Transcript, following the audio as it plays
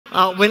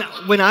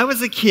When I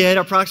was a kid,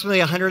 approximately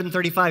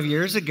 135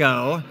 years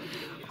ago,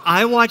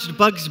 I watched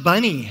Bugs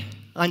Bunny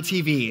on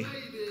TV.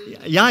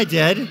 Yeah, I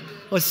did. It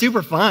was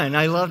super fun.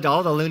 I loved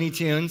all the Looney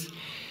Tunes.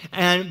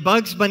 And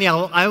Bugs Bunny,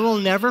 I will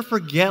never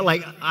forget,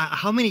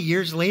 how many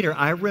years later,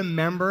 I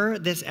remember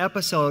this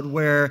episode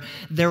where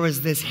there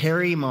was this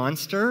hairy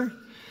monster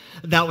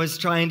that was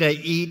trying to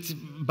eat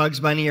Bugs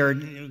Bunny or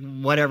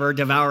whatever,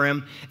 devour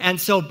him. And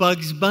so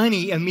Bugs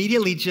Bunny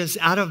immediately just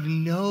out of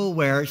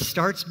nowhere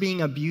starts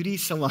being a beauty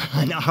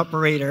salon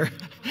operator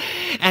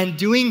and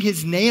doing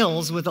his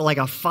nails with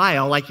a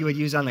file like you would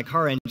use on a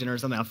car engine or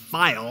something, a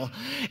file,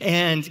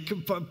 and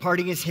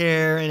parting his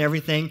hair and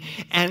everything.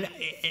 And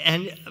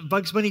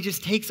Bugs Bunny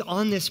just takes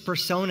on this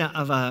persona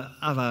of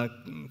a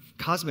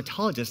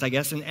cosmetologist, I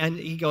guess, and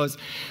he goes,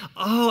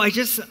 "Oh,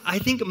 I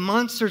think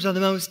monsters are the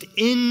most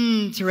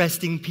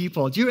interesting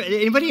people."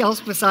 Anybody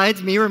else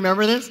besides me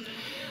remember this?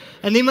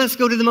 And they must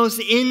go to the most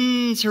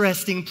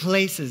interesting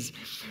places.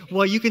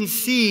 Well, you can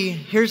see,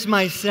 here's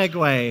my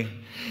segue.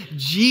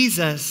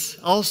 Jesus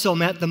also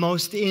met the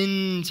most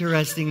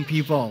interesting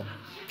people.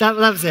 That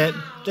was it.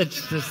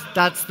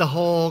 That's the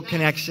whole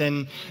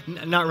connection.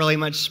 Not really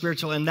much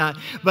spiritual in that.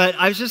 But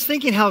I was just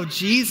thinking how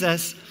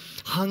Jesus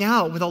hung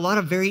out with a lot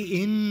of very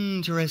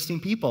interesting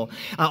people,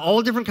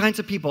 all different kinds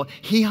of people.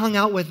 He hung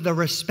out with the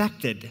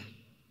respected,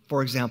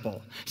 for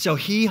example. So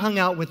he hung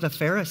out with the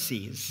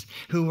Pharisees,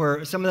 who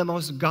were some of the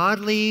most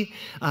godly,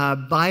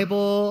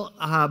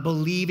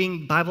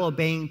 Bible-believing,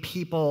 Bible-obeying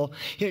people.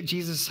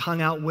 Jesus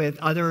hung out with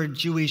other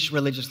Jewish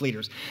religious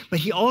leaders. But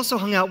he also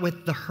hung out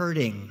with the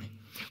hurting,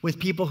 with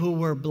people who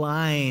were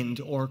blind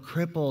or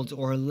crippled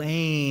or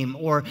lame,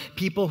 or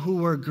people who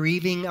were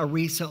grieving a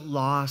recent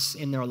loss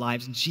in their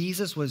lives.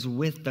 Jesus was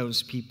with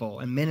those people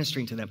and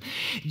ministering to them.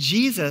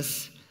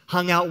 Jesus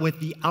hung out with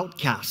the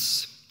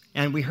outcasts.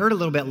 And we heard a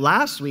little bit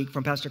last week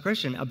from Pastor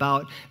Christian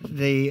about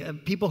the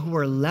people who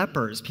were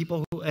lepers,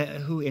 people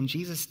who in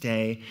Jesus'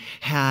 day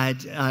had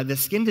the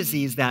skin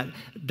disease that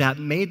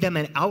made them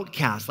an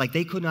outcast, like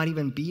they could not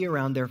even be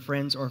around their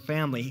friends or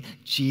family.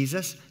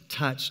 Jesus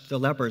touched the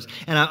lepers.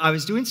 And I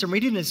was doing some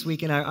reading this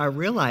week, and I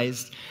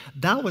realized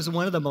that was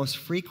one of the most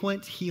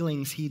frequent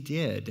healings he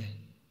did.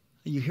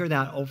 You hear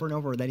that over and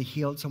over, that he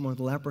healed someone with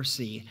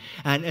leprosy.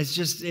 And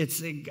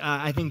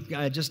I think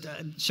just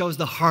shows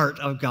the heart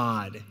of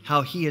God,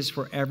 how he is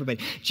for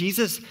everybody.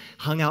 Jesus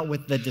hung out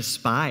with the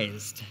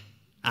despised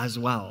as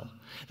well.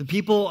 The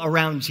people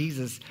around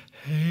Jesus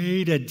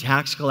hated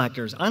tax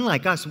collectors.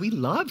 Unlike us, we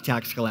love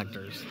tax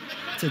collectors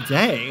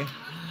today.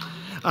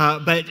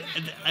 But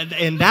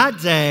in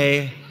that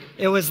day,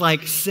 it was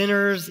like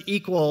sinners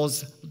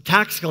equals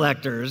tax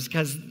collectors,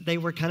 because they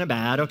were kind of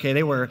bad. Okay,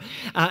 they were.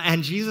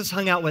 And Jesus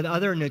hung out with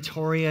other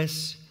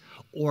notorious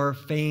or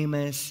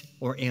famous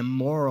or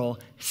immoral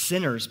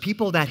sinners,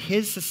 people that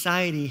his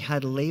society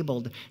had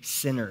labeled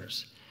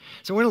sinners.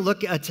 So we're going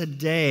to look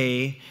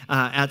today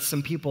at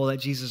some people that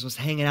Jesus was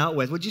hanging out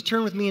with. Would you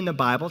turn with me in the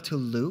Bible to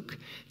Luke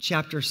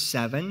chapter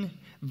 7,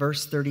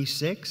 verse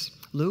 36?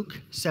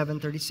 Luke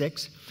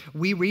 7:36.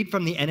 We read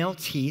from the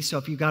NLT, so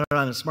if you got it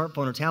on a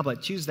smartphone or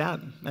tablet, choose that,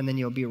 and then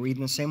you'll be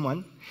reading the same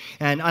one.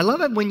 And I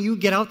love it when you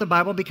get out the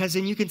Bible, because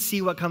then you can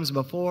see what comes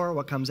before,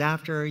 what comes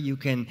after. You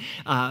can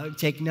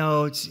take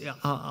notes,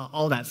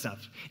 all that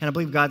stuff. And I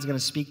believe God's going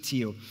to speak to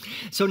you.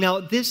 So now,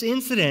 this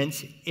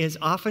incident is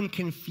often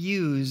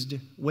confused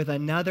with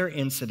another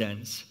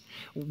incident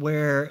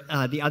where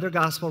the other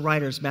gospel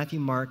writers, Matthew,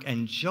 Mark,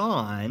 and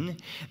John,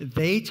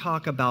 they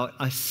talk about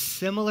a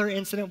similar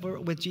incident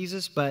with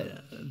Jesus,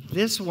 but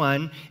this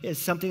one is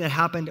something that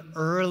happened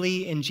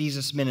early in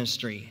Jesus'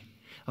 ministry.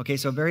 Okay,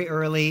 so very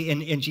early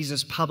in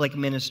Jesus' public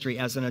ministry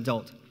as an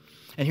adult.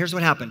 And here's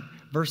what happened.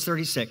 Verse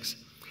 36.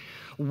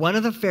 One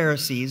of the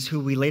Pharisees, who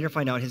we later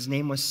find out his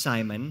name was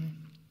Simon,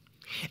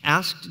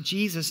 asked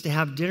Jesus to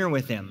have dinner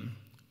with him.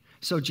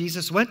 So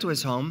Jesus went to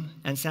his home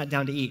and sat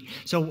down to eat.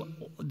 So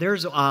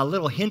there's a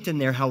little hint in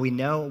there how we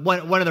know.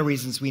 One of the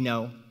reasons we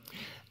know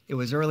it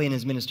was early in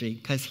his ministry,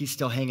 because he's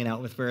still hanging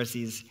out with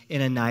Pharisees in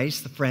a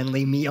nice,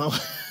 friendly meal.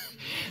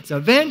 So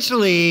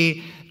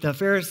eventually, the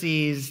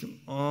Pharisees,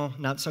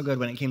 not so good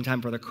when it came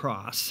time for the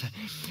cross.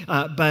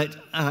 But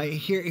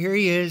here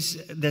he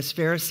is. This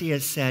Pharisee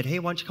has said, "Hey,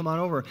 why don't you come on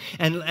over?"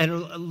 And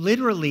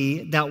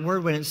literally, that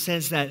word, when it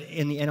says that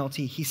in the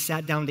NLT, he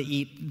sat down to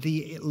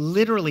eat,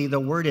 literally the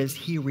word is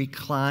he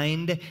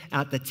reclined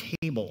at the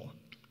table.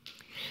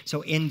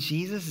 So in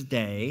Jesus'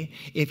 day,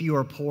 if you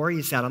were poor,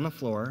 you sat on the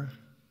floor.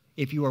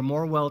 If you were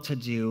more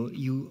well-to-do,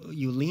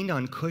 you leaned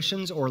on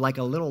cushions or like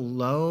a little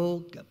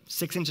low,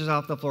 6 inches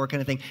off the floor kind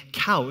of thing,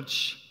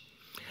 couch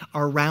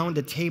around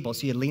a table.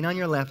 So you'd lean on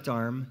your left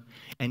arm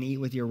and eat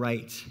with your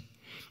right.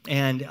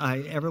 And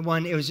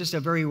everyone, it was just a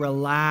very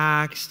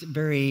relaxed,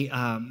 very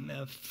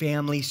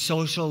family,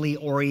 socially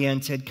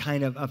oriented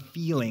kind of a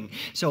feeling.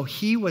 So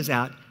he was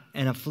at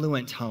an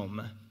affluent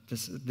home.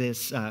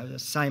 This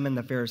Simon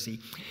the Pharisee.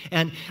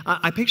 And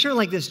I picture it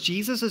like this.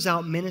 Jesus is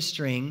out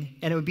ministering,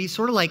 and it would be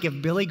sort of like if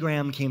Billy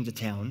Graham came to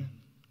town,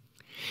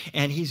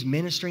 And he's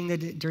ministering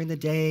during the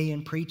day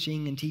and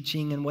preaching and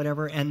teaching and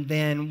whatever. And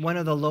then one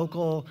of the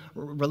local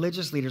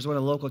religious leaders, one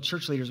of the local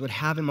church leaders would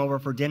have him over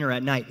for dinner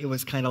at night. It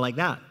was kind of like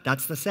that.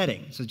 That's the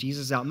setting. So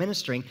Jesus is out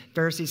ministering.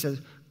 Pharisee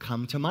says,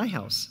 come to my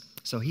house.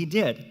 So he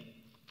did.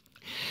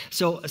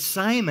 So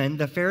Simon,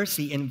 the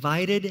Pharisee,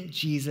 invited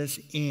Jesus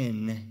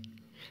in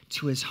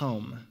to his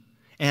home.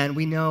 And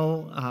we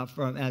know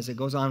from as it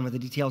goes on with the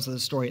details of the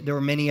story, there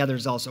were many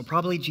others also.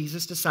 Probably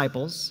Jesus'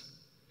 disciples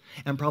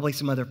and probably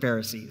some other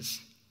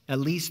Pharisees. At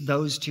least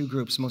those two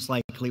groups most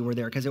likely were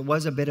there because it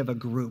was a bit of a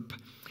group.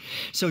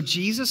 So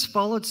Jesus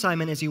followed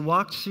Simon as he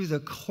walked through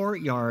the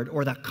courtyard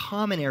or the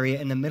common area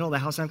in the middle of the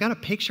house. And I've got a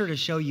picture to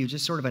show you,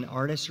 just sort of an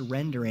artist's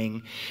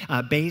rendering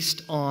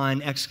based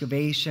on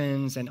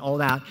excavations and all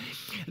that,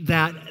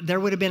 that there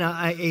would have been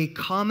a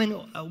common,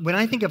 when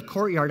I think of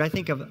courtyard, I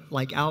think of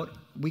like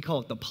we call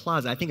it the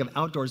plaza. I think of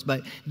outdoors,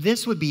 but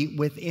this would be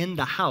within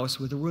the house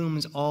with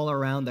rooms all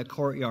around the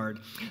courtyard.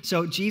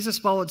 So Jesus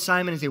followed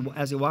Simon as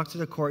he walked through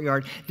the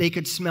courtyard. They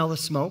could smell the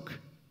smoke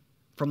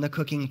from the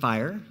cooking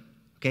fire.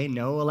 Okay,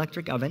 no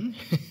electric oven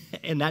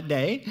in that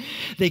day.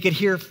 They could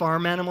hear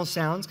farm animal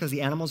sounds because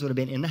the animals would have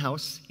been in the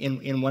house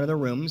in one of the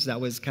rooms that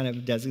was kind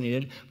of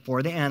designated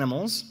for the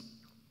animals.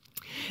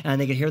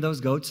 And they could hear those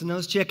goats and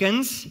those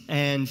chickens,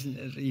 and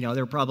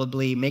they're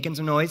probably making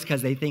some noise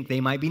because they think they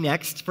might be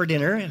next for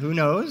dinner. Who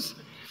knows?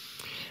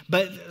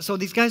 But so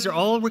these guys are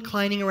all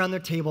reclining around their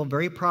table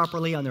very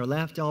properly on their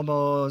left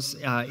elbows,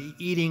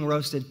 eating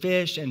roasted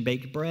fish and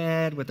baked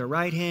bread with their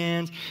right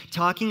hands,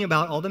 talking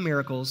about all the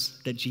miracles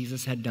that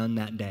Jesus had done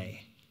that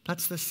day.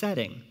 That's the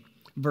setting.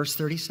 Verse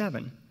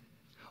 37.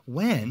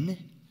 When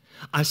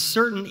a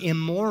certain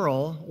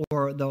immoral,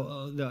 or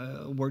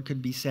the word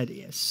could be said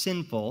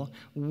sinful,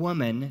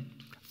 woman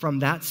from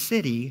that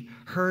city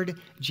heard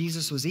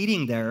Jesus was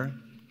eating there,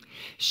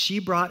 she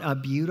brought a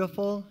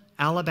beautiful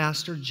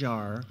alabaster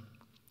jar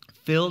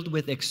filled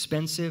with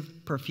expensive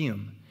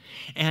perfume.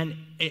 And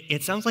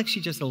it sounds like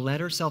she just let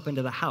herself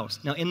into the house.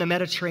 Now, in the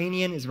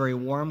Mediterranean, it's a very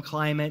warm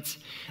climate.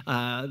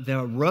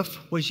 The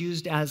roof was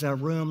used as a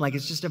room. Like,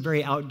 it's just a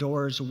very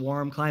outdoors,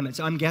 warm climate.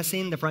 So I'm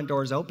guessing the front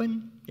door is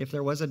open, if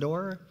there was a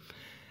door.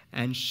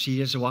 And she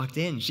just walked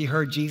in. She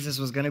heard Jesus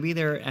was going to be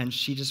there, and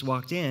she just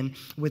walked in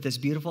with this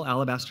beautiful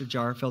alabaster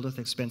jar filled with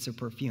expensive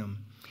perfume.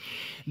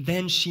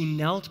 Then she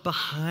knelt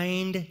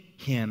behind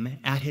him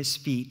at his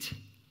feet,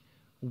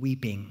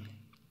 weeping.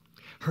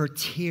 Her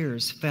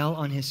tears fell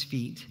on his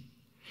feet,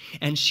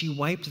 and she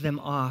wiped them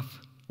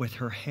off with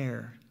her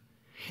hair.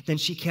 Then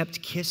she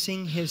kept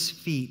kissing his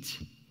feet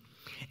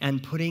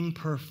and putting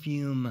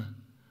perfume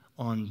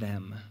on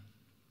them.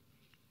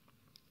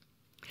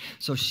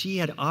 So she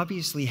had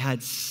obviously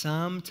had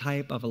some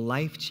type of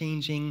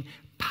life-changing,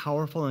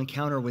 powerful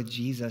encounter with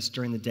Jesus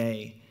during the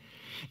day.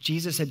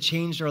 Jesus had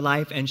changed her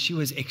life, and she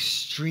was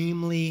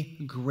extremely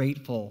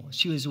grateful.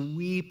 She was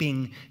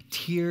weeping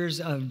tears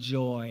of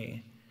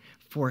joy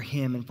for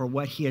him and for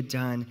what he had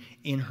done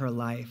in her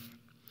life.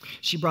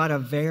 She brought a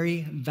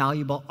very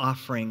valuable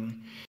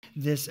offering,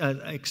 this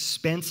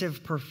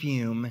expensive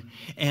perfume,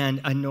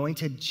 and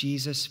anointed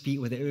Jesus' feet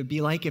with it. It would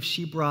be like if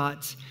she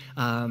brought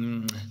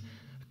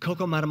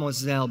Coco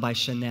Mademoiselle by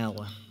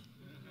Chanel,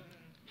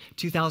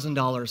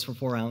 $2,000 for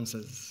 4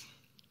 ounces.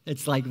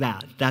 It's like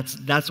that.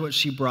 That's what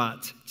she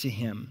brought to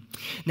him.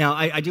 Now,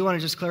 I do want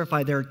to just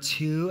clarify, there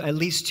are at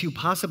least two,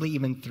 possibly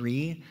even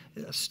 3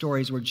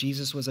 stories where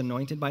Jesus was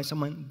anointed by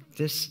someone.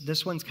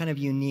 This one's kind of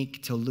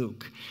unique to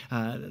Luke.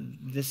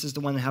 This is the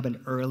one that happened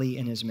early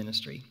in his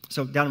ministry.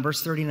 So down in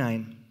verse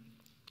 39,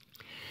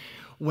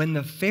 when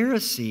the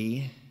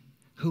Pharisee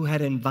who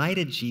had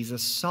invited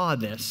Jesus saw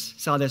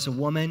this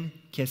woman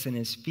kissing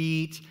his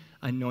feet,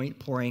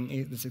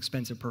 pouring this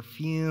expensive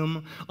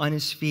perfume on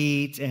his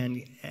feet,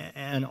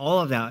 and all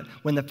of that.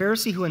 When the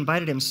Pharisee who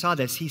invited him saw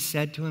this, he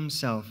said to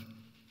himself,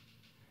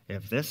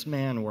 if this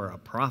man were a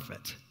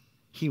prophet,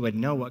 he would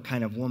know what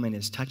kind of woman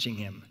is touching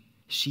him.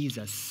 She's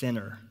a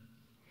sinner.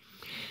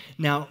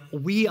 Now,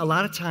 we a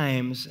lot of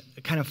times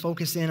kind of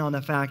focus in on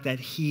the fact that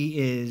he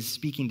is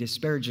speaking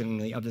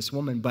disparagingly of this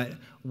woman, but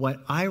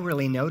what I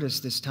really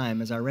noticed this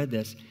time as I read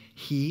this,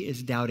 he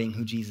is doubting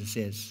who Jesus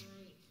is.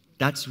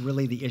 That's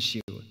really the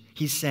issue.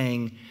 He's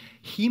saying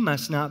he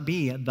must not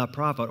be the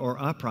prophet or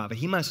a prophet.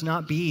 He must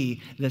not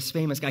be this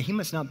famous guy. He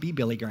must not be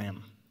Billy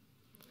Graham.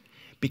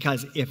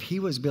 Because if he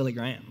was Billy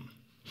Graham,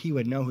 he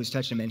would know who's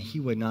touching him, and he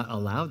would not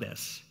allow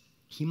this.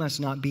 He must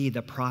not be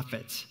the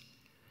prophet.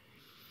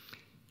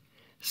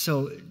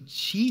 So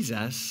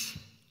Jesus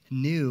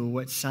knew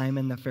what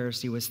Simon the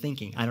Pharisee was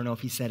thinking. I don't know if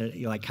he said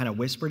it, like kind of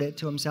whispered it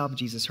to himself,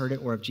 Jesus heard it,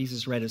 or if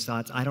Jesus read his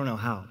thoughts. I don't know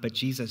how, but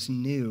Jesus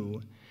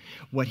knew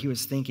what he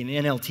was thinking.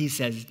 NLT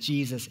says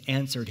Jesus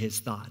answered his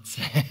thoughts.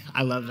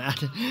 I love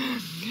that.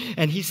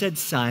 And he said,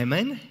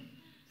 Simon.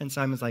 And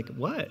Simon's like,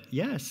 what?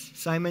 Yes.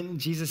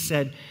 Jesus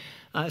said,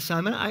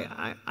 Simon,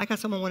 I got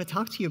something I want to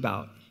talk to you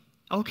about.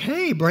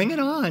 Okay, bring it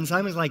on.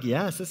 Simon's like,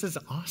 yes, this is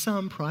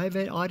awesome,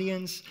 private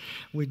audience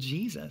with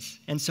Jesus.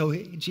 And so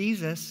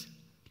Jesus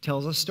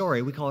tells a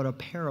story. We call it a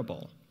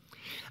parable.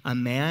 A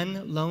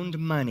man loaned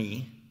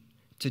money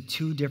to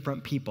two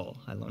different people.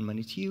 I loan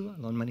money to you,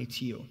 I loan money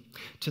to you.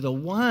 To the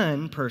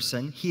one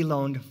person, he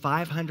loaned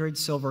 500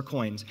 silver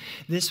coins.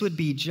 This would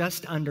be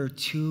just under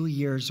 2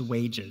 years'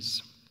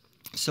 wages.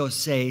 So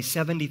say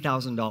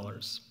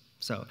 $70,000.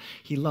 So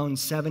he loaned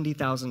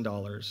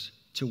 $70,000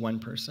 to one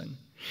person.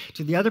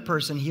 To the other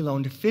person, he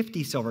loaned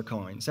 50 silver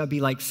coins. That would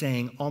be like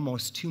saying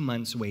almost 2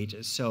 months'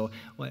 wages. So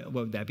what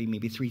would that be?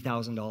 Maybe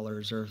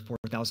 $3,000 or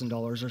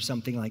 $4,000 or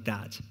something like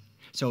that.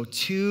 So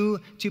two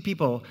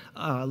people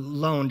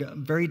loaned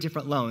very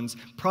different loans,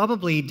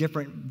 probably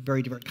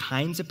very different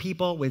kinds of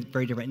people with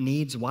very different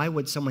needs. Why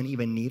would someone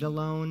even need a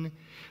loan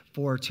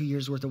for 2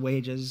 years' worth of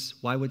wages?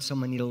 Why would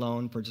someone need a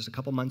loan for just a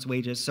couple months'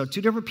 wages? So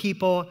two different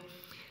people,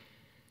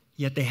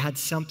 yet they had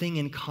something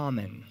in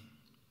common.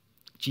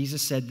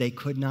 Jesus said they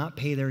could not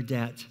pay their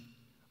debt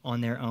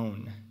on their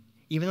own.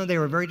 Even though they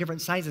were very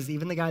different sizes,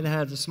 even the guy that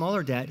had the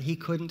smaller debt, he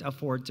couldn't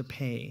afford to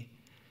pay.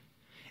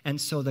 And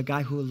so the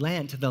guy who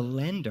lent, the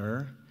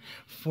lender,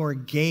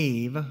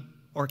 forgave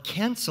or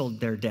canceled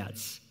their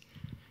debts.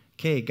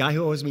 Okay, guy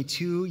who owes me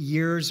 2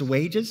 years'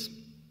 wages,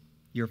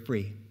 you're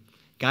free.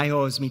 Guy who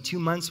owes me 2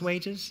 months'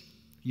 wages,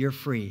 you're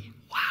free.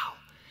 Wow.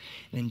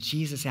 And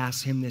Jesus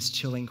asked him this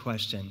chilling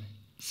question,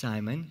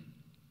 Simon,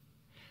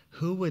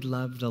 who would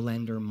love the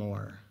lender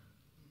more?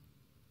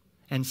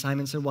 And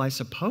Simon said, well, I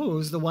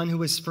suppose the one who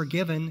was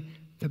forgiven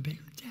the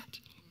bigger debt.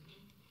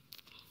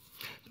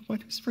 The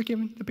one who's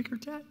forgiven the bigger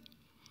debt.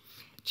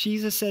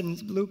 Jesus said in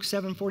Luke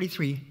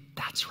 7:43,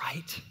 that's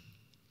right.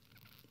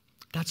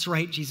 That's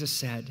right, Jesus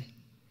said.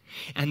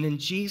 And then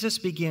Jesus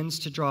begins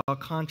to draw a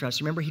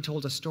contrast. Remember, he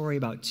told a story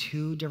about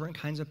two different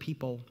kinds of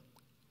people,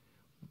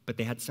 but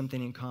they had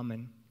something in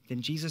common.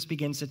 Then Jesus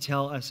begins to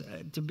tell us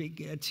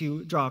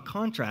to draw a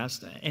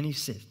contrast, and he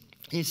says,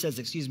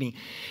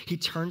 he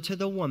turned to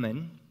the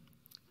woman,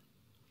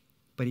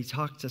 but he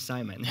talked to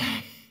Simon.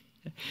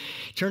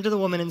 Turned to the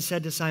woman and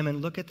said to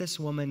Simon, look at this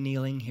woman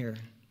kneeling here.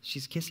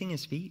 She's kissing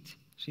his feet.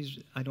 She's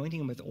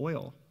anointing him with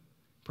oil,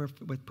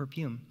 with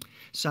perfume.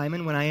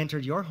 Simon, when I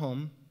entered your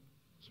home,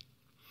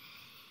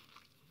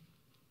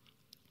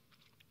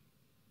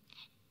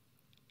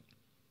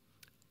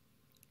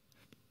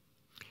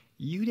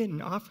 you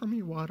didn't offer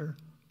me water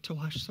to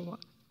wash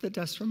the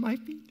dust from my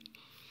feet,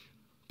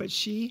 but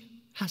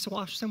she has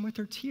washed them with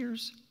her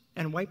tears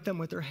and wiped them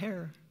with her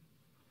hair.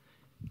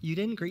 You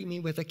didn't greet me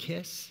with a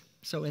kiss.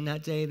 So in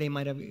that day, they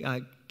might have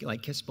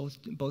kissed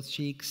both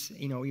cheeks,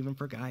 even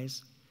for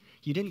guys.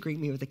 You didn't greet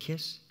me with a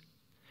kiss.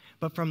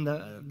 But from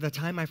the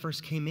time I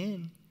first came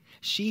in,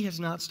 she has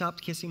not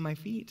stopped kissing my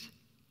feet.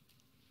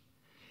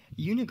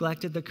 You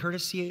neglected the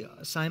courtesy,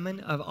 Simon,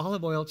 of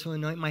olive oil to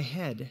anoint my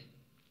head,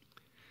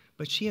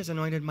 but she has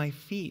anointed my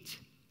feet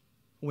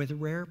with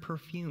rare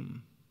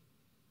perfume.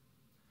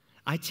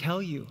 I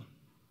tell you,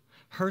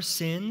 her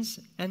sins,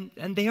 and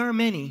they are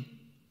many.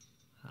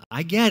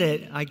 I get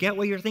it. I get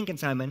what you're thinking,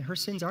 Simon. Her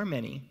sins are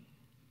many,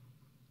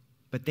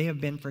 but they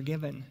have been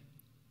forgiven.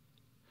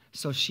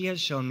 So she has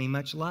shown me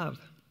much love.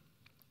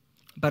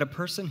 But a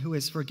person who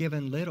is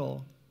forgiven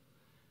little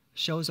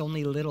shows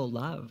only little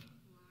love.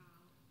 Wow.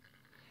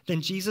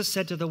 Then Jesus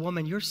said to the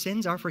woman, your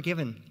sins are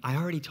forgiven. I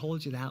already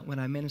told you that when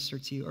I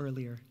ministered to you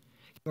earlier.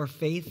 Your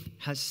faith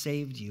has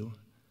saved you.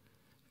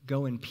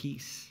 Go in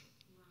peace.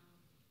 Wow.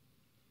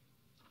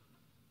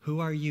 Who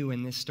are you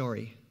in this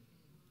story?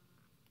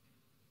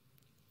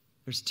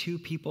 There's two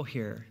people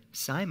here.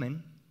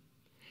 Simon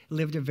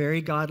lived a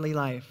very godly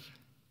life.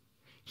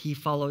 He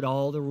followed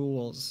all the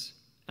rules,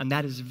 and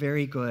that is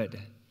very good.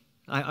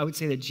 I would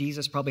say that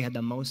Jesus probably had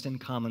the most in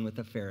common with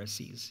the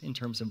Pharisees in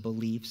terms of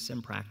beliefs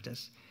and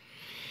practice.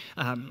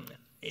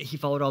 He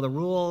followed all the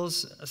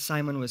rules.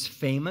 Simon was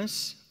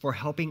famous for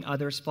helping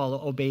others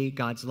obey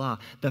God's law.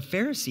 The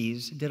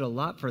Pharisees did a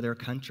lot for their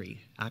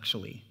country,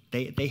 actually.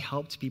 They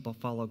helped people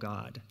follow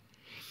God.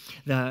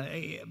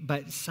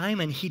 But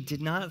Simon, he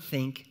did not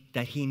think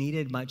that he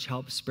needed much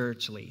help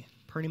spiritually.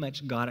 Pretty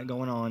much got it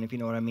going on, if you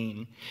know what I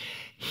mean.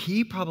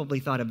 He probably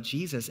thought of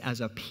Jesus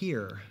as a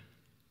peer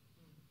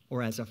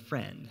or as a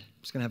friend.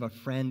 I'm just going to have a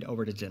friend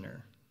over to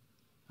dinner.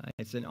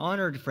 It's an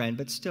honored friend,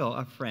 but still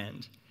a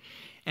friend.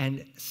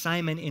 And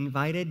Simon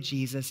invited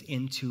Jesus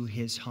into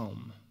his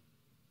home.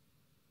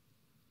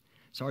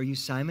 So are you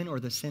Simon or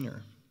the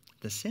sinner?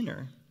 The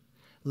sinner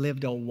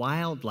lived a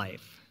wild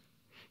life.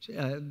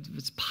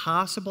 It's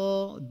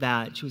possible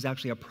that she was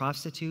actually a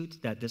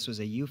prostitute, that this was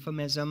a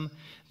euphemism,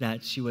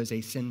 that she was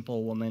a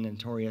sinful woman, a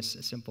notorious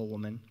sinful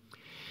woman.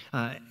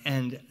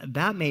 And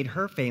that made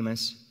her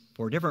famous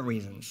for different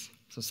reasons.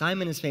 So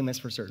Simon is famous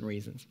for certain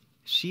reasons.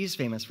 She's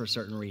famous for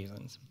certain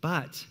reasons.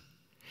 But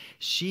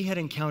she had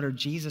encountered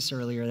Jesus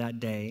earlier that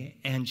day,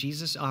 and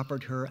Jesus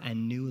offered her a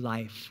new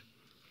life,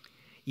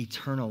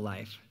 eternal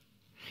life.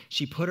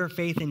 She put her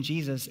faith in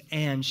Jesus,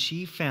 and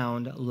she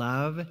found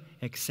love,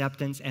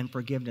 acceptance, and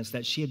forgiveness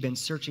that she had been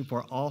searching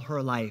for all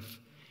her life.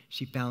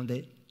 She found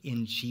it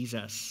in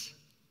Jesus.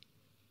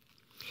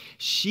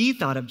 She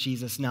thought of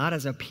Jesus not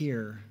as a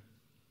peer,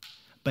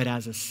 but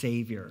as a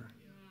Savior,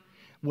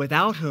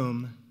 without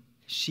whom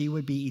she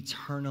would be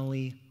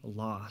eternally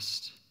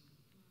lost.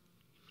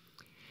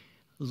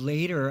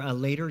 Later, a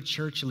later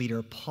church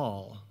leader,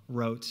 Paul,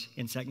 wrote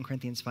in 2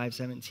 Corinthians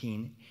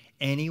 5:17,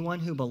 anyone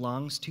who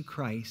belongs to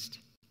Christ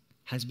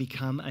has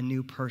become a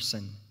new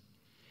person.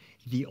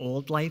 The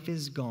old life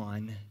is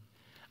gone.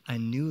 A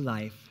new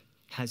life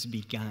has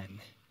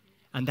begun.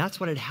 And that's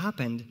what had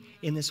happened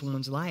in this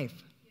woman's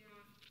life.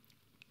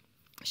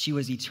 She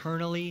was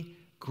eternally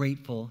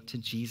grateful to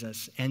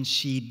Jesus, and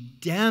she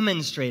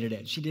demonstrated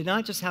it. She did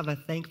not just have a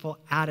thankful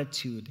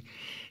attitude.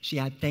 She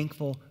had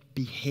thankful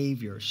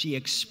behavior. She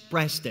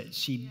expressed it.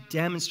 She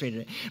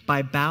demonstrated it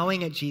by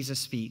bowing at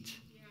Jesus' feet.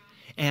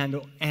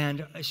 And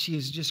she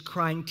was just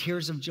crying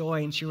tears of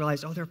joy, and she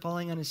realized, oh, they're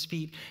falling on his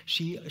feet.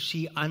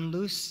 She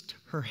unloosed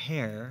her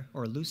hair,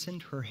 or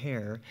loosened her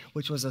hair,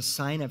 which was a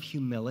sign of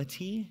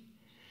humility,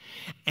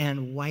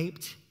 and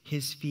wiped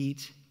his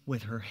feet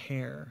with her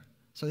hair.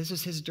 So this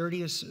is his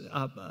dirtiest,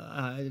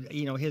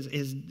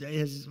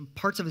 his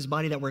parts of his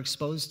body that were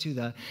exposed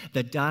to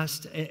the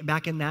dust.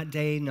 Back in that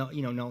day,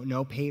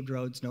 no paved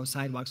roads, no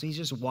sidewalks. So he's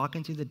just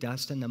walking through the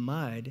dust and the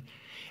mud,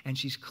 and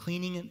she's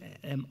cleaning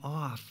them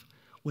off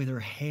with her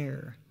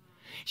hair.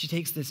 She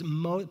takes this,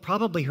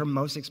 probably her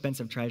most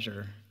expensive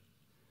treasure.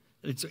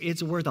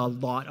 It's worth a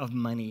lot of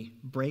money,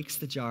 breaks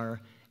the jar,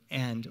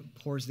 and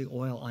pours the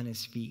oil on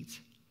his feet.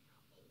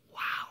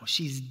 Wow,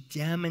 she's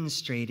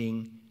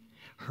demonstrating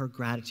her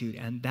gratitude,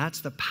 and that's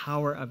the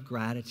power of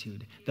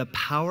gratitude. The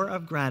power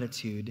of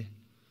gratitude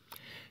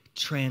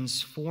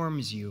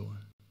transforms you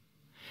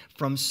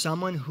from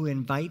someone who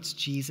invites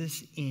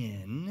Jesus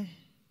in,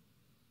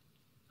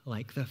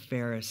 like the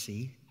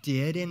Pharisee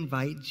did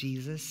invite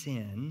Jesus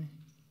in,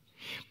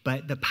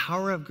 but the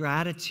power of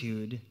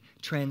gratitude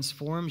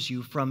transforms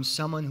you from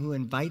someone who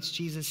invites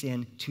Jesus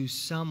in to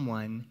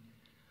someone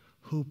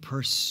who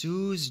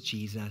pursues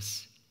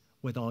Jesus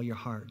with all your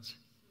heart.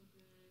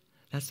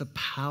 That's the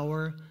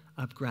power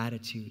of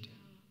gratitude.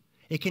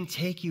 It can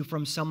take you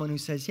from someone who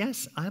says,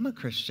 yes, I'm a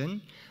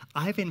Christian.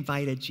 I've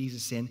invited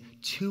Jesus in,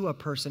 to a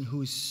person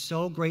who's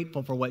so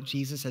grateful for what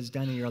Jesus has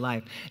done in your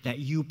life that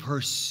you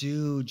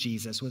pursue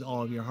Jesus with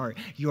all of your heart.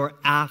 You're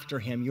after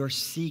him. You're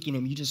seeking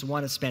him. You just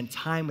want to spend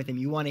time with him.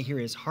 You want to hear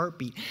his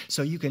heartbeat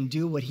so you can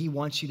do what he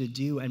wants you to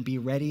do and be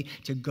ready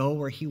to go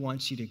where he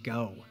wants you to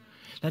go.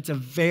 That's a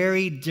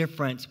very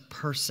different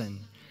person.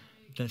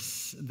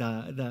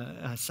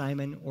 The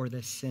Simon or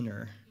the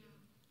sinner.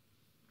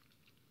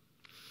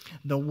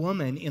 The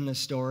woman in the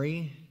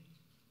story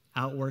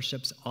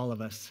outworships all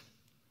of us,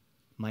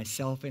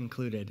 myself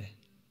included.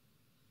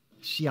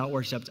 She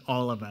outworshipped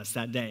all of us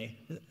that day.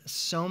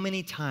 So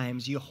many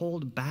times you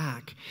hold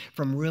back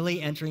from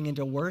really entering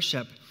into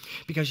worship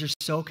because you're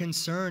so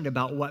concerned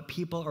about what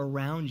people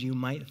around you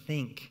might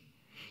think.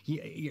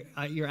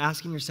 You're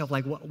asking yourself,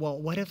 like, well,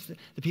 what if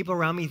the people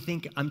around me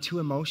think I'm too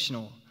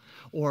emotional?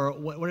 Or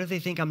what if they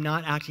think I'm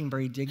not acting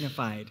very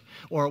dignified?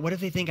 Or what if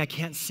they think I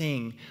can't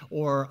sing?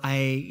 Or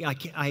I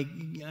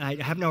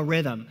have no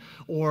rhythm?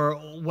 Or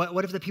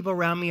what if the people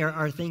around me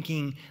are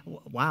thinking,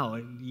 wow,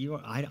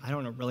 I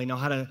don't really know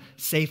how to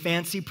say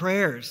fancy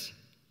prayers?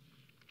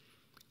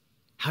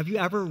 Have you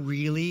ever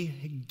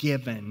really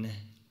given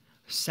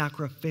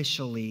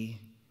sacrificially,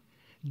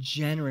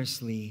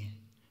 generously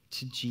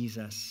to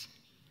Jesus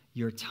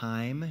your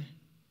time,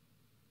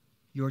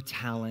 your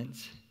talent,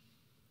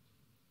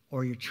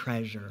 or your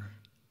treasure?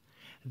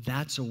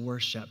 That's a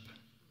worship.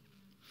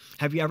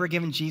 Have you ever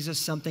given Jesus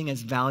something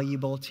as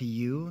valuable to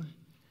you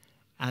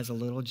as a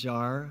little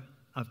jar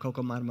of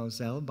Coco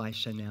Mademoiselle by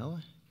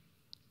Chanel?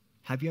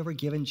 Have you ever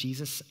given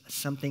Jesus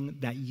something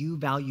that you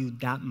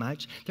valued that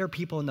much? There are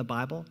people in the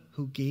Bible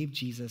who gave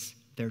Jesus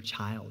their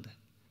child.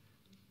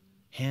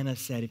 Hannah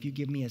said, if you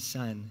give me a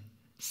son,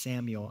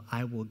 Samuel,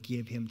 I will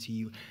give him to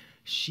you.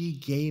 She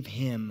gave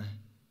him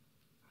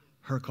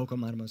her Coco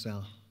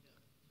Mademoiselle.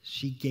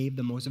 She gave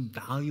the most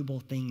valuable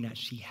thing that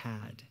she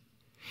had.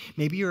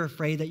 Maybe you're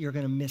afraid that you're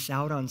going to miss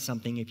out on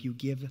something if you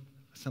give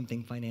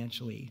something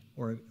financially,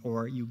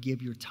 or you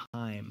give your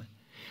time.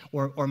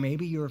 Or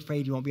maybe you're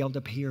afraid you won't be able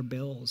to pay your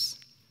bills.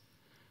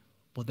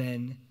 Well,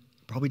 then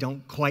probably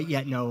don't quite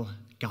yet know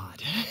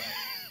God.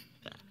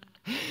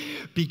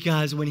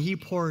 Because when he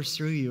pours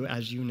through you,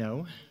 as you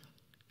know,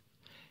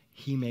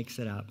 he makes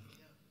it up.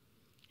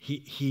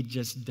 He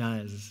just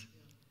does.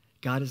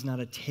 God is not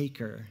a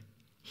taker.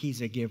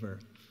 He's a giver.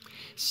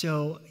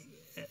 So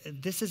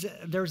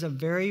there's a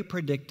very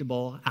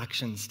predictable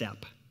action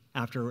step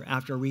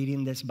after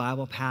reading this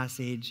Bible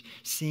passage,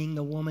 seeing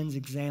the woman's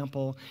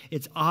example.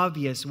 It's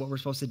obvious what we're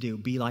supposed to do.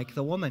 Be like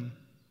the woman.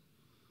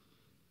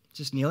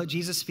 Just kneel at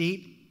Jesus'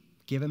 feet,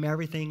 give him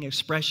everything,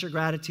 express your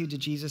gratitude to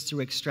Jesus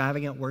through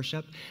extravagant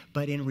worship.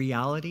 But in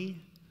reality,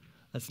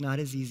 that's not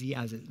as easy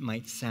as it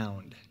might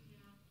sound.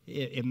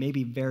 It may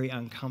be very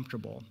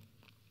uncomfortable.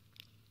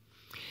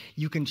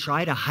 You can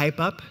try to hype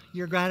up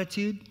your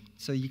gratitude,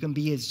 so you can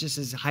be just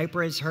as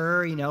hyper as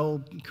her,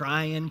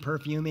 crying,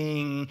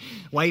 perfuming,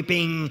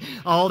 wiping,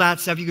 all that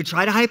stuff. You could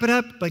try to hype it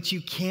up, but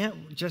you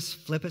can't just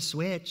flip a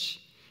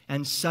switch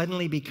and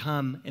suddenly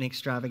become an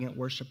extravagant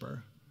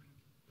worshiper.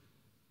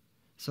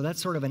 So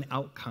that's sort of an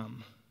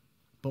outcome.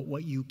 But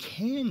what you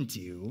can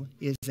do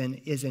is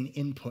an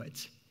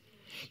input.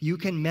 You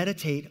can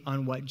meditate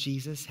on what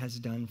Jesus has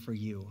done for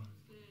you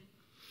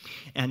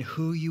and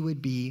who you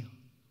would be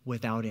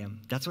without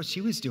him. That's what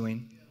she was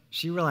doing.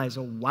 She realized,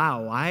 oh,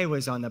 wow, I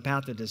was on the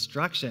path of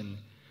destruction.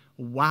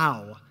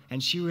 Wow.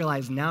 And she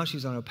realized now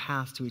she's on a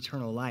path to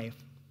eternal life.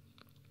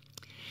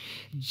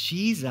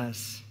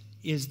 Jesus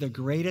is the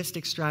greatest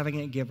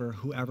extravagant giver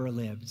who ever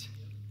lived.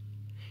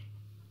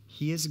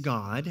 He is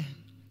God,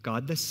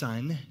 God the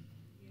Son.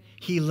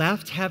 He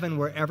left heaven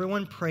where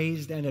everyone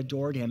praised and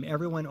adored him.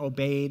 Everyone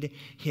obeyed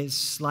his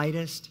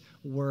slightest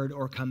word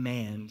or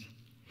command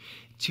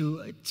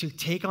to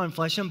take on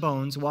flesh and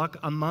bones, walk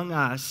among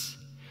us,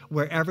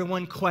 where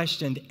everyone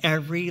questioned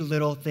every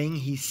little thing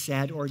he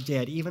said or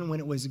did, even when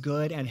it was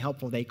good and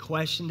helpful. They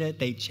questioned it.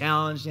 They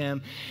challenged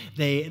him.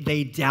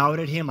 They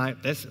doubted him.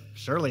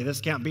 Surely this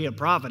can't be a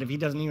prophet if he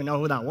doesn't even know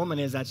who that woman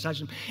is. That's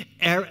such.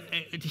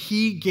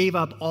 He gave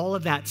up all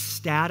of that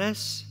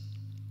status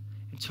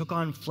and took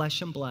on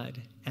flesh and blood.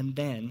 And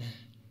then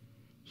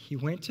he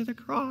went to the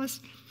cross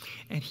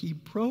and he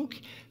broke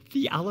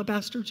the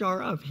alabaster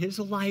jar of his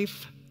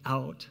life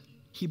out.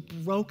 He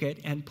broke it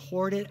and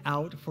poured it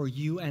out for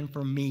you and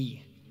for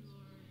me.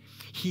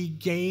 He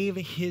gave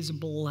his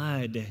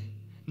blood,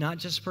 not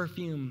just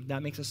perfume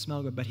that makes us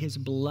smell good, but his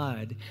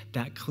blood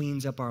that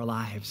cleans up our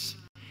lives,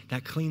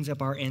 that cleans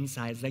up our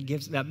insides,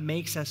 that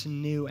makes us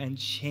new and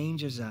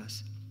changes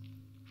us.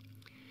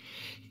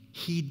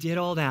 He did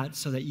all that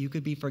so that you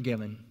could be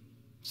forgiven,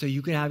 so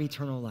you could have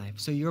eternal life,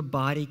 so your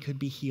body could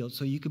be healed,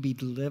 so you could be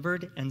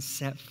delivered and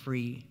set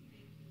free.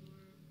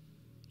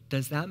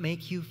 Does that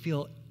make you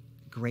feel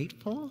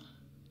grateful?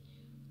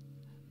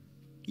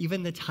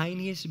 Even the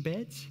tiniest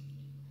bit?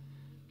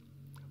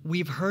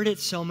 We've heard it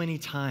so many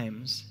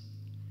times,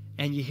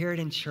 and you hear it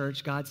in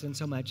church. God's done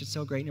so much. It's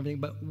so great and everything.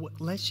 But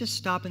let's just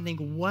stop and think,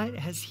 what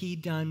has he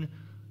done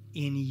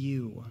in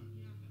you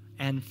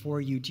and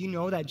for you? Do you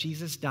know that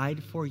Jesus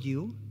died for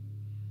you?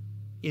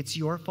 It's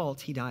your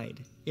fault he died.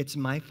 It's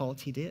my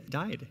fault he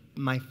died.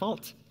 My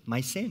fault,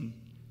 my sin.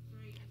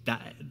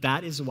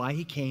 That is why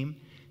he came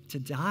to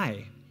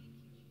die.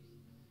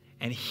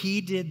 And he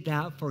did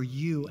that for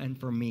you and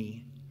for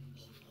me.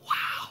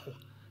 Wow,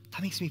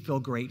 that makes me feel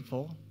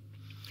grateful.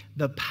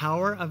 The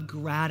power of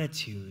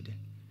gratitude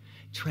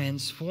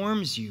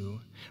transforms you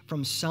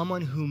from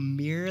someone who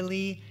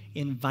merely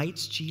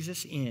invites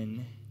Jesus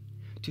in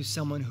to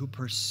someone who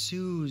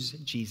pursues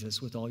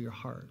Jesus with all your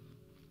heart.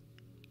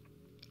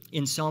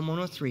 In Psalm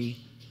 103,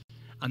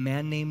 a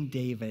man named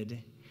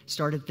David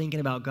started thinking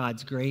about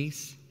God's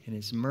grace and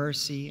his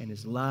mercy and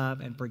his love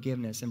and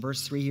forgiveness. In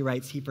verse 3, he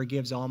writes, he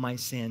forgives all my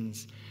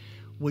sins.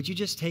 Would you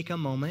just take a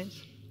moment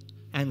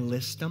and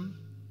list them?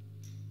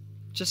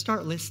 Just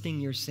start listing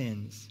your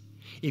sins.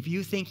 If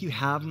you think you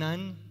have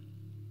none,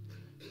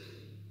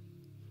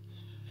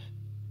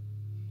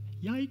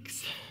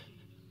 yikes.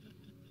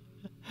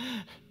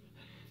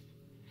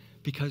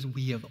 Because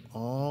we have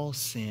all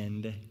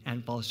sinned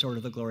and fall short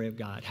of the glory of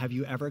God. Have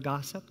you ever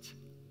gossiped?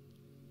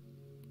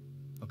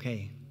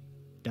 Okay,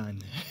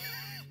 done.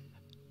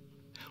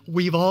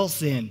 We've all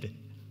sinned.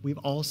 We've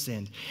all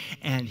sinned.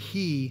 And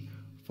he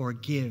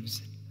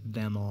forgives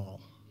them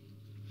all.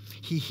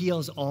 He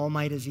heals all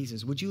my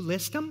diseases. Would you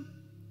list them?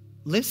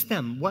 List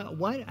them.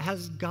 What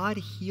has God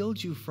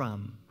healed you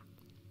from?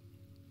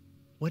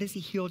 What has he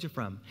healed you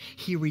from?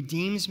 He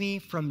redeems me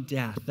from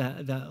death.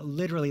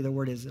 Literally, the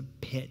word is a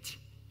pit.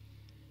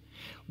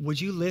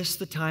 Would you list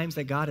the times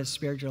that God has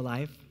spared your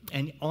life?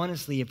 And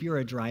honestly, if you're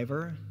a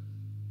driver,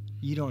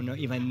 you don't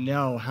even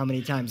know how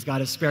many times God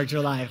has spared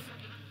your life.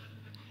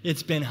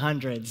 It's been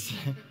hundreds.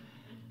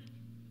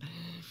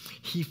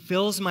 He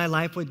fills my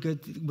life with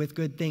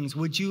good things.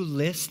 Would you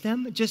list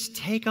them? Just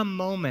take a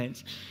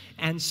moment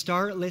and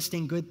start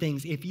listing good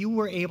things. If you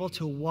were able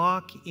to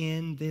walk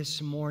in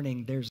this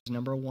morning, there's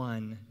number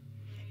one.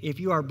 If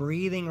you are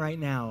breathing right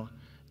now,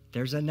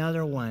 there's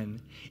another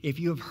one. If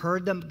you have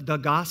heard the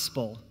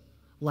gospel,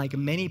 like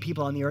many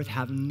people on the earth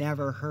have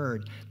never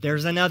heard,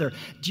 there's another.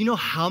 Do you know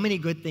how many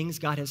good things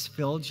God has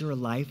filled your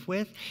life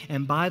with?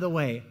 And by the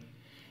way,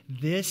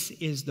 this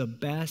is the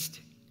best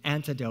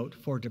antidote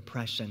for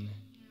depression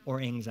or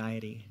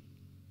anxiety.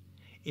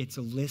 It's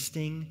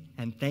listing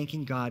and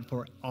thanking God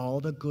for all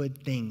the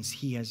good things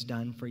he has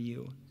done for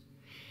you.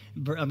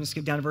 I'm going to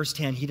skip down to verse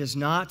 10. He does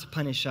not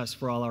punish us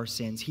for all our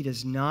sins. He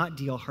does not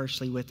deal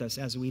harshly with us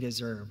as we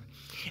deserve.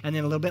 And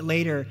then a little bit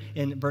later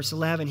in verse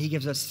 11, he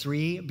gives us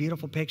three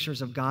beautiful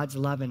pictures of God's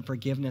love and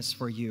forgiveness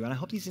for you. And I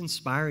hope these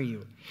inspire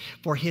you.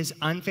 For his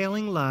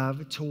unfailing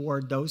love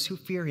toward those who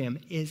fear him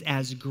is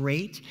as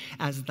great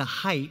as the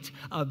height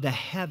of the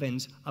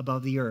heavens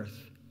above the earth.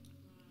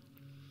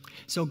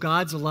 So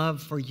God's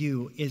love for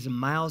you is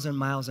miles and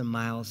miles and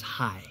miles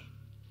high.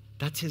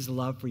 That's his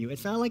love for you.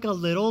 It's not like a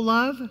little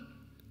love.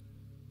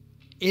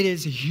 It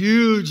is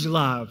huge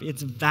love.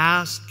 It's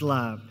vast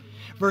love.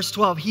 Verse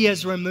 12, he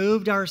has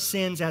removed our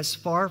sins as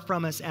far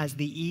from us as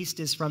the east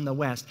is from the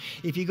west.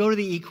 If you go to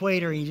the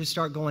equator and you just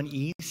start going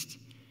east,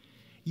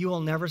 You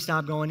will never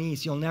stop going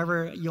east. You'll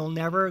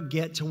never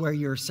get to where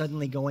you're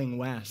suddenly going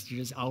west. You're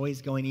just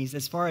always going east.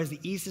 As far as the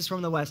east is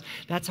from the west,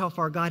 that's how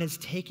far God has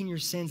taken your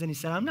sins. And he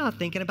said, I'm not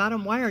thinking about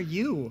them. Why are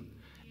you?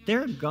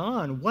 They're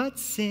gone. What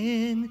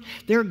sin?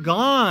 They're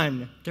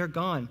gone. They're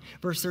gone.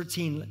 Verse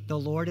 13, the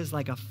Lord is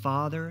like a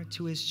father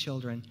to his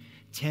children,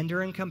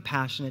 tender and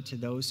compassionate to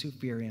those who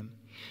fear him.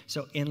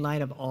 So in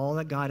light of all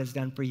that God has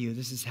done for you,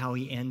 this is how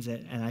he ends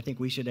it. And I think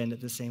we should end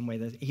it the same way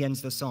that he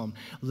ends the psalm.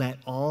 Let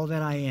all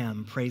that I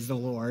am praise the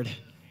Lord.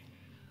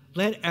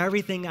 Let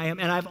everything I am.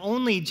 And I've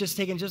only just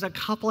taken just a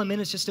couple of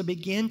minutes just to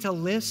begin to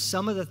list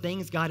some of the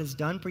things God has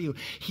done for you.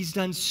 He's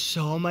done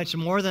so much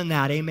more than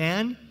that.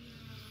 Amen?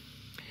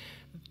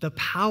 The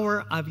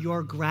power of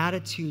your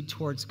gratitude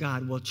towards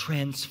God will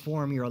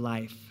transform your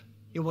life.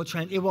 It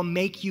will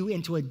make you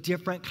into a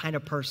different kind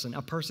of person,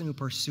 a person who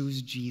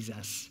pursues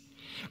Jesus,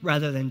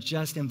 rather than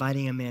just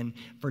inviting him in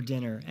for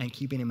dinner and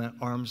keeping him at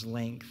arm's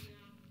length.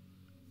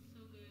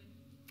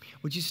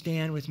 Would you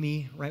stand with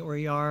me right where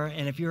you are?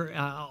 And if you're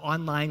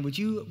online, would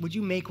you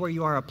make where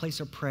you are a place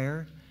of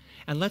prayer?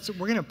 And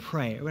we're going to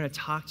pray. We're going to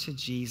talk to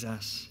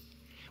Jesus.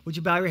 Would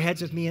you bow your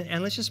heads with me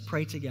and let's just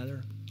pray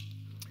together.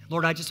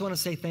 Lord, I just want to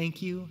say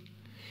thank you.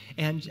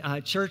 And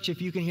church,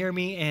 if you can hear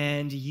me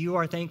and you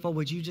are thankful,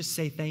 would you just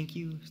say thank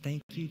you?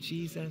 Thank you,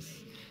 Jesus.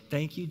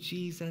 Thank you,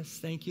 Jesus.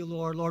 Thank you,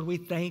 Lord. Lord, we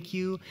thank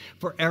you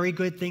for every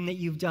good thing that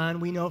you've done.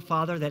 We know,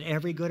 Father, that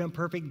every good and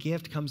perfect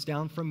gift comes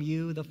down from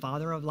you, the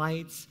Father of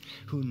lights,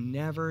 who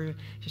never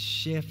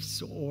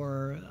shifts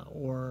or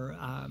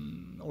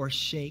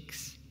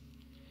shakes.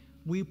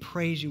 We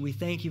praise you. We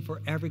thank you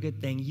for every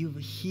good thing. You've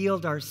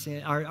healed our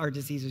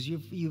diseases.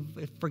 You've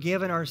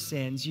forgiven our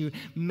sins. You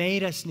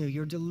made us new.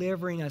 You're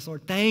delivering us,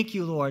 Lord. Thank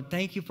you, Lord.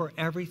 Thank you for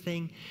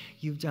everything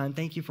you've done.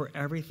 Thank you for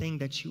everything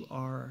that you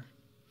are.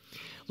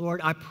 Lord,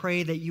 I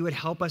pray that you would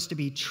help us to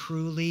be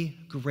truly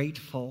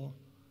grateful.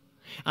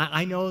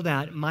 I know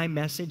that my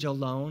message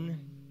alone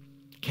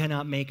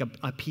cannot make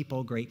a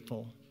people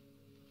grateful.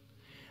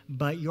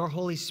 But your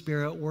Holy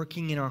Spirit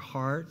working in our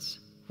hearts,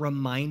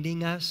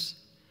 reminding us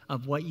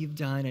of what you've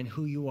done and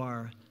who you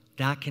are,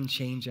 that can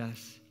change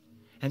us.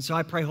 And so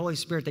I pray, Holy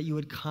Spirit, that you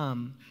would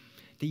come,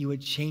 that you would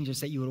change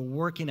us, that you would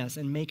work in us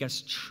and make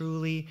us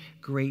truly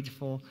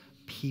grateful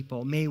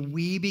people. May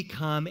we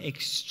become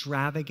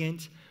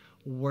extravagant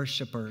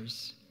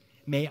worshipers.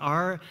 May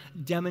our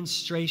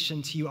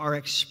demonstration to you, our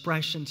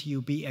expression to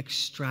you be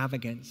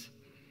extravagant.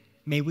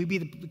 May we be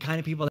the kind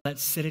of people that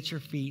sit at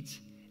your feet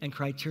and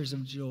cry tears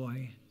of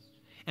joy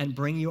and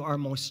bring you our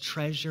most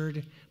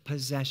treasured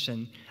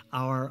possession,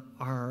 our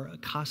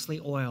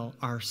costly oil,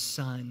 our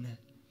son,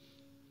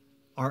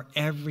 our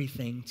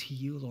everything to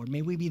you, Lord.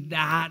 May we be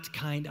that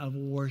kind of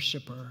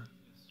worshiper.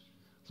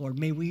 Lord,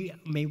 may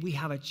we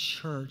have a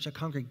church, a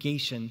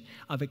congregation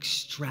of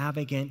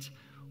extravagant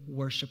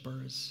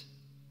worshipers.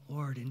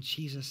 Lord, in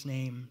Jesus'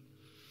 name,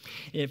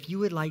 if you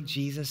would like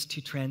Jesus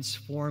to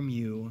transform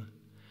you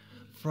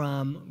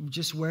from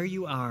just where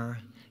you are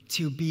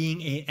to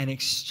being an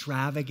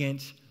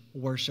extravagant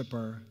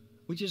worshiper,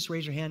 would you just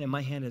raise your hand? And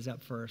my hand is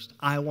up first.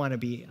 I want to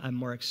be a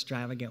more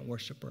extravagant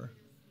worshiper.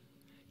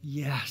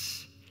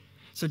 Yes.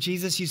 So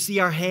Jesus, you see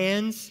our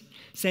hands.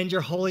 Send your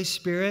Holy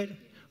Spirit.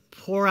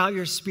 Pour out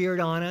your Spirit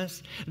on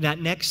us. That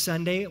next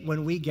Sunday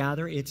when we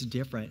gather, it's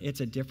different. It's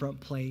a different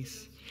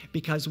place.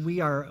 Because we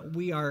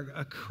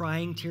are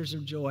crying tears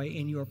of joy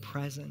in your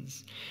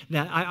presence.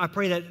 That I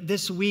pray that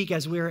this week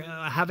as we're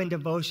having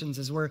devotions,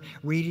 as we're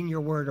reading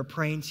your word or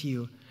praying to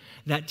you,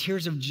 that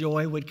tears of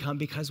joy would come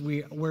because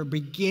we're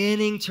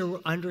beginning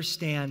to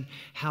understand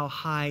how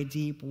high,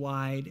 deep,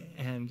 wide,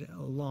 and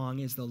long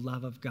is the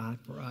love of God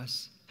for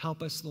us.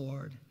 Help us,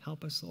 Lord.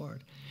 Help us,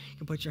 Lord. You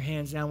can put your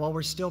hands down. While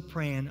we're still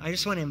praying, I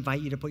just want to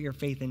invite you to put your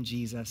faith in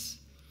Jesus.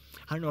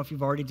 I don't know if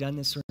you've already done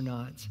this or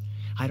not.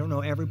 I don't know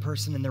every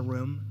person in the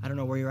room. I don't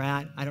know where you're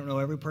at. I don't know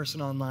every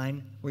person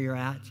online where you're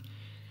at.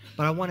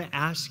 But I want to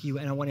ask you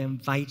and I want to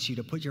invite you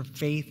to put your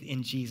faith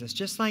in Jesus,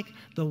 just like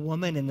the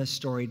woman in the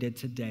story did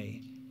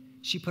today.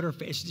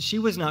 She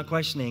was not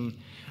questioning,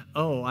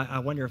 oh, I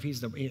wonder if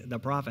he's the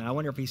prophet. I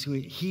wonder if he's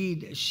who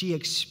she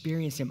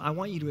experienced him. I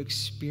want you to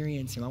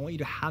experience him. I want you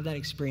to have that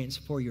experience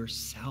for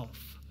yourself.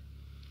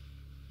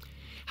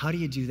 How do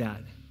you do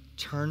that?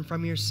 Turn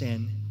from your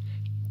sin,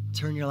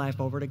 turn your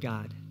life over to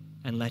God,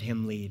 and let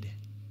him lead.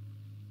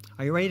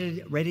 Are you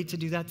ready to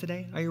do that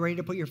today? Are you ready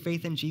to put your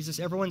faith in Jesus?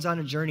 Everyone's on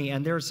a journey,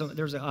 and there's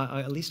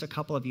at least a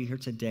couple of you here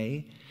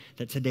today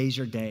that today's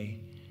your day.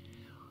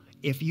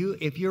 If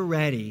you're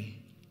ready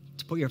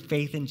to put your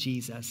faith in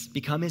Jesus,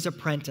 become his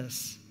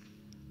apprentice,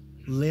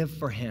 live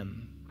for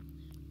him,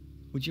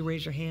 would you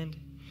raise your hand?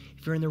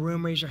 If you're in the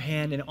room, raise your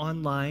hand. And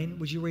online,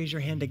 would you raise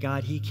your hand to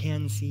God? He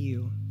can see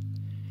you.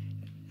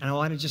 And I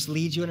want to just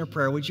lead you in a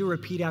prayer. Would you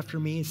repeat after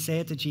me and say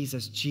it to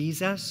Jesus?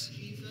 Jesus,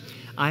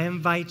 I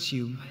invite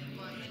you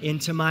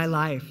into my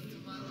life.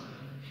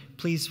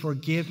 Please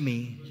forgive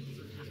me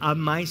of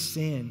my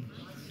sin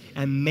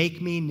and make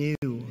me new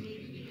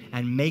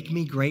and make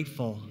me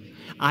grateful.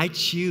 I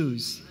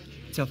choose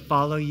to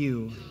follow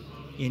you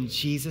in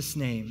Jesus'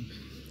 name.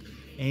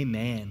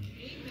 Amen.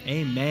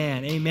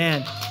 Amen.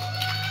 Amen.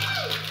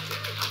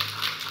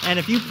 And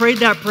if you prayed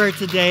that prayer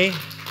today,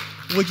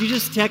 would you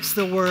just text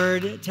the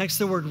word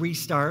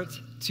restart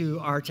to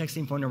our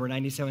texting phone number,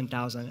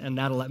 97,000, and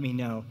that'll let me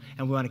know.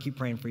 And we want to keep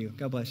praying for you.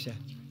 God bless you.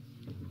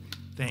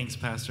 Thanks,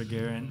 Pastor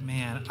Ghyrn.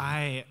 Man,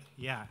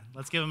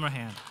 let's give him a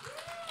hand.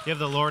 Give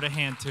the Lord a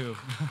hand, too.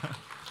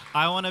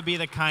 I want to be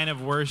the kind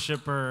of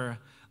worshiper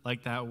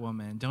like that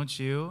woman, don't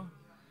you?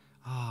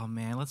 Oh,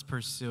 man, let's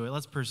pursue it.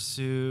 Let's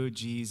pursue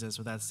Jesus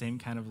with that same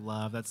kind of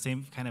love, that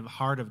same kind of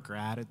heart of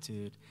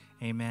gratitude.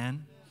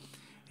 Amen?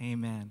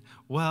 Amen.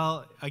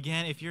 Well,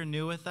 again, if you're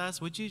new with us,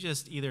 would you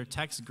just either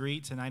text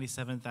GREET to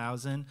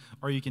 97,000,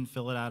 or you can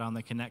fill it out on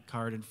the Connect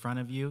card in front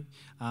of you.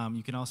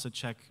 You can also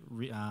check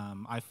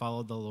I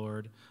Followed the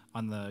Lord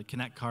on the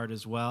Connect card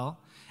as well.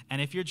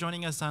 And if you're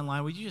joining us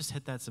online, would you just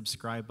hit that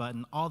subscribe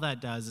button? All that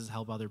does is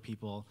help other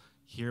people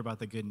hear about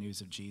the good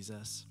news of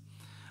Jesus.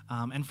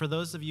 And for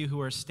those of you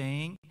who are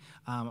staying,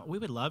 we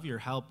would love your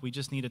help. We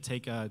just need to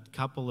take a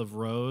couple of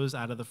rows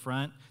out of the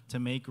front to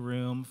make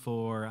room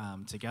for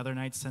Together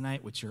Nights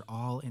tonight, which you're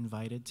all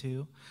invited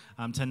to,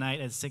 tonight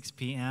at 6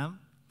 p.m.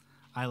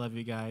 I love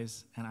you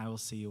guys, and I will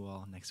see you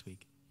all next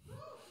week.